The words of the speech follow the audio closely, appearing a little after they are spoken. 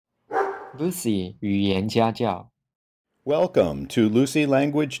Lucy 语言家教。Welcome to Lucy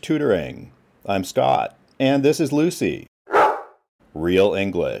Language Tutoring. I'm Scott, and this is Lucy. Real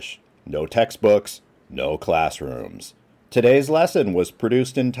English. No textbooks, no classrooms. Today's lesson was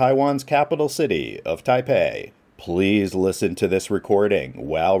produced in Taiwan's capital city of Taipei. Please listen to this recording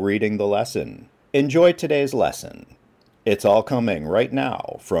while reading the lesson. Enjoy today's lesson. It's all coming right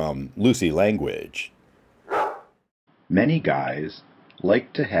now from Lucy Language. Many guys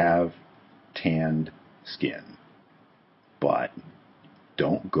like to have tanned skin, but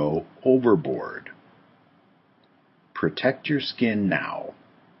don't go overboard. Protect your skin now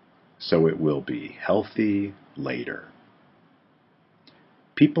so it will be healthy later.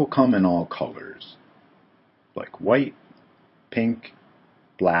 People come in all colors, like white, pink,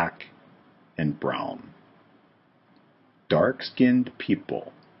 black, and brown. Dark-skinned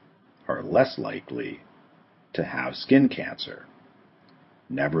people are less likely to have skin cancer.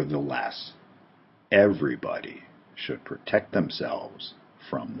 Nevertheless, everybody should protect themselves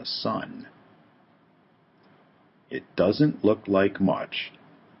from the sun. It doesn't look like much,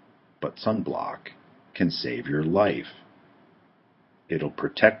 but sunblock can save your life. It'll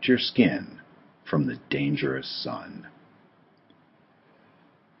protect your skin from the dangerous sun.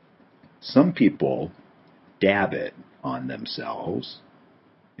 Some people dab it on themselves,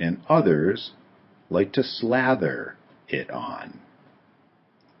 and others like to slather it on.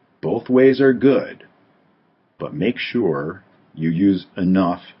 Both ways are good, but make sure you use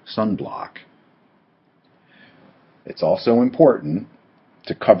enough sunblock. It's also important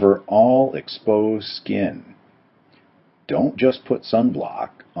to cover all exposed skin. Don't just put sunblock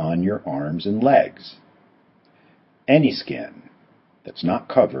on your arms and legs. Any skin that's not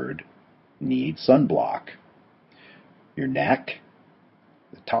covered needs sunblock. Your neck,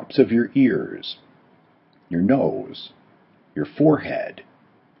 the tops of your ears, your nose, your forehead,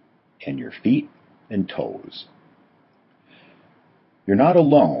 and your feet and toes. You're not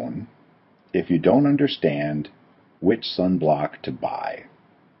alone if you don't understand which sunblock to buy.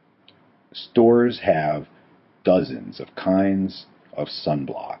 Stores have dozens of kinds of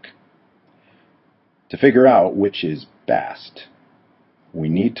sunblock. To figure out which is best, we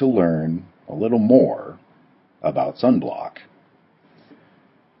need to learn a little more about sunblock.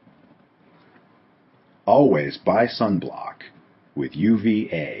 Always buy sunblock with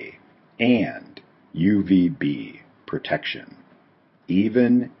UVA and UVB protection,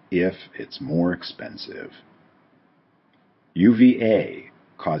 even if it's more expensive. UVA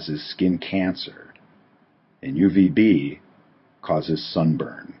causes skin cancer, and UVB causes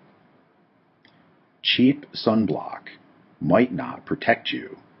sunburn. Cheap sunblock might not protect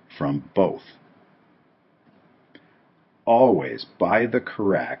you from both. Always buy the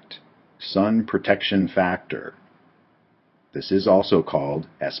correct sun protection factor. This is also called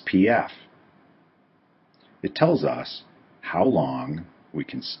SPF. It tells us how long we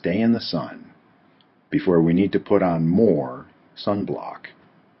can stay in the sun before we need to put on more sunblock.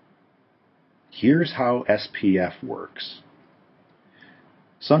 Here's how SPF works.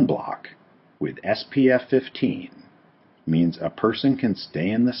 Sunblock with SPF 15 means a person can stay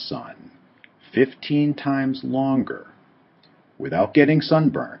in the sun 15 times longer without getting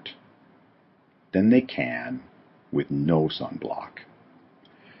sunburnt than they can with no sunblock.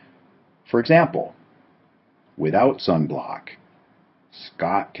 For example, without sunblock,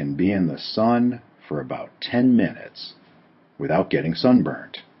 Scott can be in the sun for about 10 minutes without getting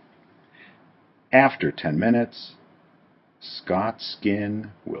sunburnt. After 10 minutes, Scott's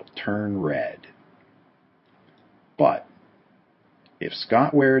skin will turn red. But if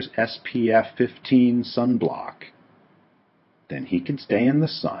Scott wears SPF 15 sunblock, then he can stay in the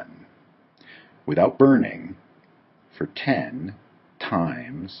sun without burning for 10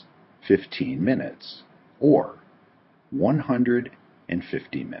 times 15 minutes, or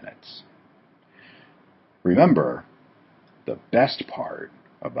 150 minutes. Remember, the best part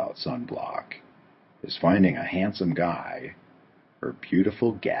about sunblock is finding a handsome guy or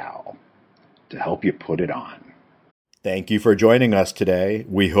beautiful gal to help you put it on. Thank you for joining us today.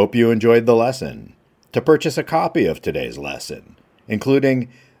 We hope you enjoyed the lesson. To purchase a copy of today's lesson, including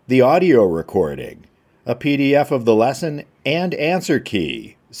the audio recording, a PDF of the lesson, and answer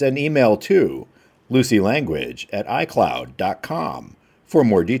key, send email to lucylanguage@icloud.com for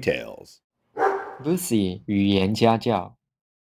more details. Lucy 语言家教。